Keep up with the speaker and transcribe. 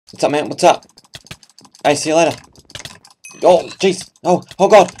What's up, man? What's up? Hey, see you later. Oh, jeez. Oh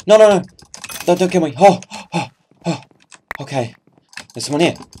God. No. Don't kill me. Oh. Okay. There's someone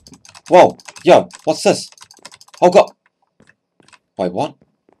here. Whoa. Yo, what's this? Oh, God. Wait, what?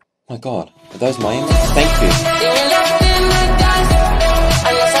 Oh, my God. Are those my enemies? Thank you.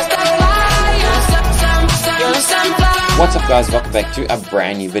 What's up, guys? Welcome back to a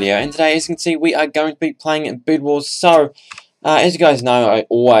brand new video. And today, as you can see, we are going to be playing Bed Wars. So, as you guys know, I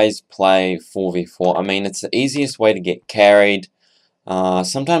always play 4v4. I mean, it's the easiest way to get carried.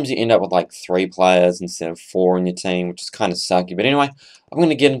 Sometimes you end up with like 3 players instead of 4 on your team, which is kind of sucky. But anyway, I'm going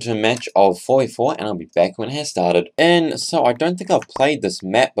to get into a match of 4v4, and I'll be back when it has started. And so, I don't think I've played this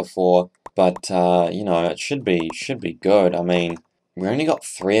map before, but, you know, it should be good. I mean, we only got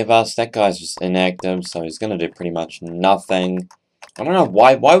 3 of us. That guy's just inactive, so he's going to do pretty much nothing. I don't know,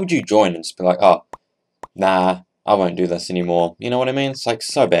 why would you join and just be like, oh, nah, I won't do this anymore. You know what I mean? It's like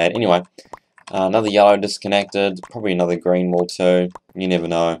so bad. Anyway, another yellow disconnected. Probably another green wall too. You never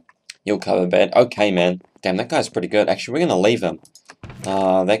know. You'll cover bad. Okay, man. Damn, that guy's pretty good. Actually, we're going to leave him.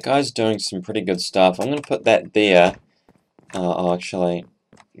 That guy's doing some pretty good stuff. I'm going to put that there. Actually,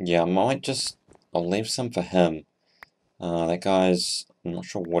 yeah, I might just... I'll leave some for him. That guy's... I'm not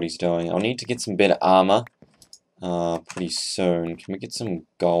sure what he's doing. I'll need to get some better armor. Pretty soon. Can we get some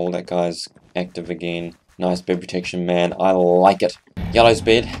gold? That guy's active again. Nice bed protection, man. I like it. Yellow's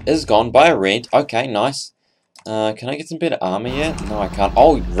bed is gone by a red. Okay, nice. Can I get some better armor yet? No, I can't.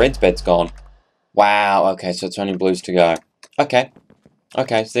 Oh, red's bed's gone. Wow, okay, so it's only blues to go. Okay.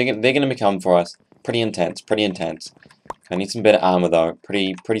 Okay, so they're gonna be coming for us. Pretty intense, pretty intense. I need some better armor, though.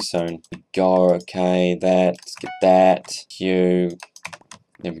 Pretty soon. Go, okay, let's get that. Q.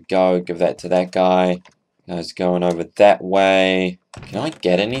 There we go. Give that to that guy. Guy's going over that way. Can I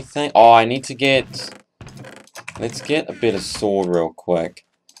get anything? Oh, I need to get... Let's get a better sword real quick.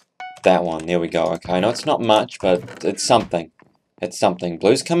 That one. There we go. Okay, I know it's not much, but it's something. It's something.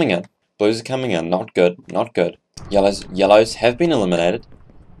 Blues coming in. Blues are coming in. Not good. Not good. Yellows have been eliminated.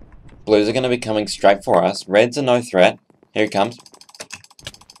 Blues are going to be coming straight for us. Reds are no threat. Here he comes.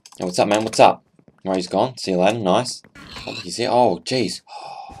 Hey, what's up, man? What's up? Oh, he's gone. See you later. Nice. Oh, he's here. Oh, jeez.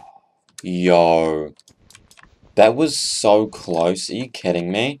 Yo. That was so close. Are you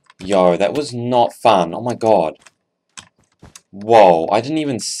kidding me? Yo, that was not fun. Oh my god. Whoa, I didn't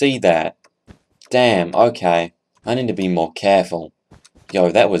even see that. Damn, okay. I need to be more careful.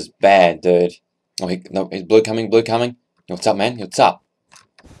 Yo, that was bad, dude. Oh, no, is blue coming? Blue coming? Yo, what's up, man? Yo, what's up?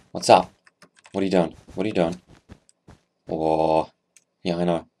 What's up? What are you doing? What are you doing? Oh, yeah, I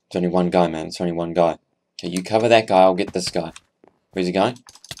know. It's only one guy, man. It's only one guy. Okay, you cover that guy. I'll get this guy. Where's he going?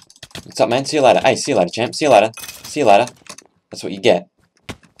 What's up, man? See you later. Hey, see you later, champ. See you later. See you later. That's what you get.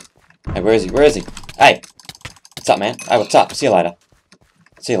 Hey, where is he? Where is he? Hey! What's up, man? Hey, what's up? See you later.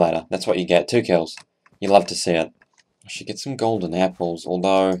 See you later. That's what you get. 2 kills. You love to see it. I should get some golden apples,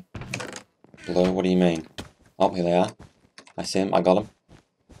 although... Blue, what do you mean? Oh, here they are. I see him. I got him.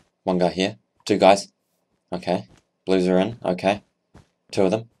 1 guy here. 2 guys. Okay. Blues are in. Okay. 2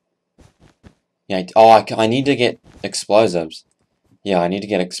 of them. Yeah. Oh, I need to get explosives. Yeah, I need to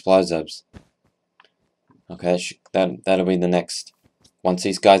get explosives. Okay, that'll be the next. Once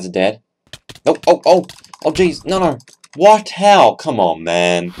these guys are dead. Oh, jeez. No. What? How? Come on,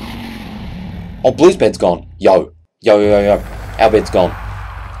 man. Oh, blue's bed's gone. Yo. Our bed's gone.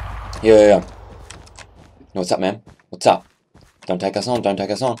 Yo. What's up, man? What's up? Don't take us on. Don't take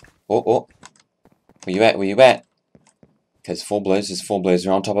us on. Oh. Where you at? Where you at? Okay, there's 4 blues. There's 4 blues.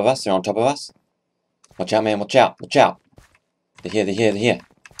 They're on top of us. They're on top of us. Watch out, man. Watch out. Watch out. They're here.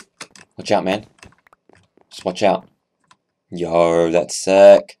 Watch out, man. Just watch out. Yo, that's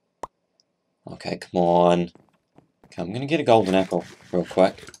sick. Okay, come on. Okay, I'm gonna get a golden apple real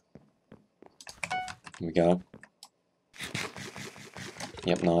quick. Here we go.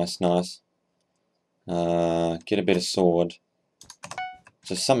 Yep, nice. Get a better sword.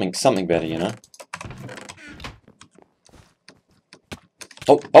 Just something better, you know?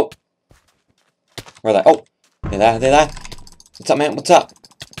 Oh! Where are they? Oh! They're there. What's up, man? What's up?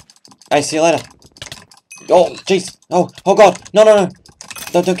 Hey, see you later. Oh, jeez. Oh god. No.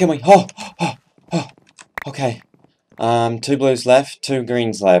 Don't kill me. Oh. Okay. 2 blues left, 2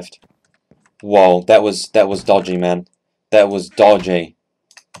 greens left. Whoa, that was dodgy, man. That was dodgy.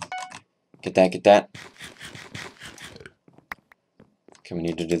 Get that. Okay, we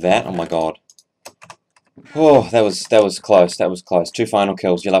need to do that. Oh my god. Oh, that was close. 2 final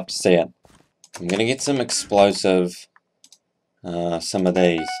kills. You'll have to see it. I'm gonna get some explosive. Some of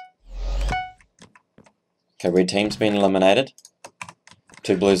these. Okay, red team's been eliminated.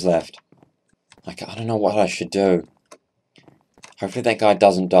 2 blues left. Okay, I don't know what I should do. Hopefully that guy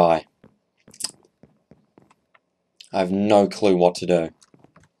doesn't die. I have no clue what to do.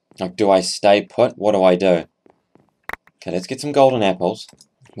 Like, do I stay put? What do I do? Okay, let's get some golden apples.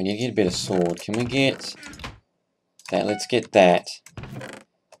 We need to get a better sword. Can we get that? Let's get that.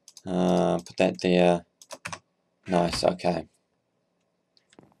 Put that there. Nice, okay.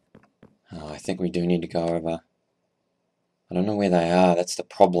 Oh, I think we do need to go over. I don't know where they are, that's the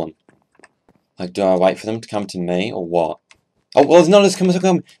problem. Like, do I wait for them to come to me, or what? Oh, well, no, there's someone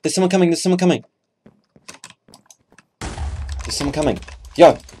coming. There's someone coming. There's someone coming. There's someone coming.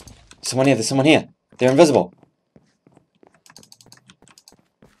 Yo! Someone here. There's someone here. They're invisible.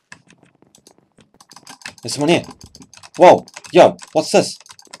 There's someone here. Whoa! Yo! What's this?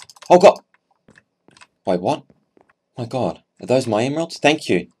 Oh, God! Wait, what? Oh, my God. Are those my emeralds? Thank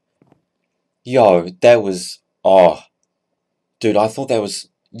you. Yo, that was... Oh. Dude, I thought that was...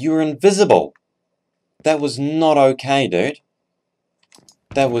 You were invisible. That was not okay, dude.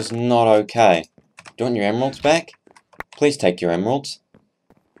 That was not okay. Do you want your emeralds back? Please take your emeralds.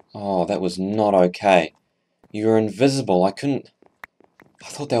 Oh, that was not okay. You were invisible. I couldn't... I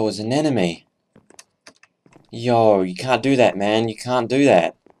thought that was an enemy. Yo, you can't do that, man. You can't do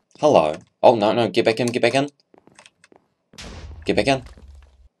that. Hello. Oh, no, no. Get back in. Get back in. Get back in.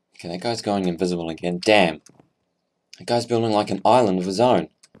 Okay, that guy's going invisible again. Damn. That guy's building like an island of his own.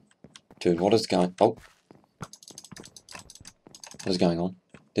 Dude, what is going... Oh. What is going on?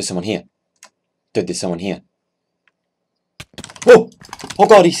 There's someone here. Dude, there's someone here. Whoa! Oh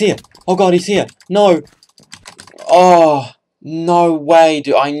God, he's here! Oh God, he's here! No! Oh, no way,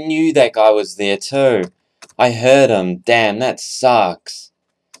 dude. I knew that guy was there too. I heard him. Damn, that sucks.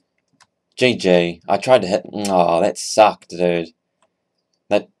 GG. I tried to hit... Oh, that sucked, dude.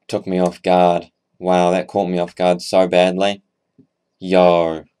 That took me off guard. Wow, that caught me off guard so badly.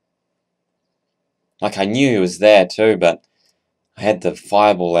 Yo. Like, I knew he was there too, but... I had the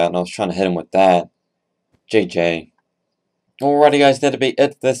fireball out and I was trying to hit him with that. GG. Alrighty guys, that'll be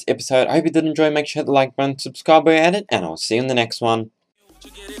it for this episode. I hope you did enjoy. Make sure to hit the like button, subscribe while you're at it, and I'll see you in the next one.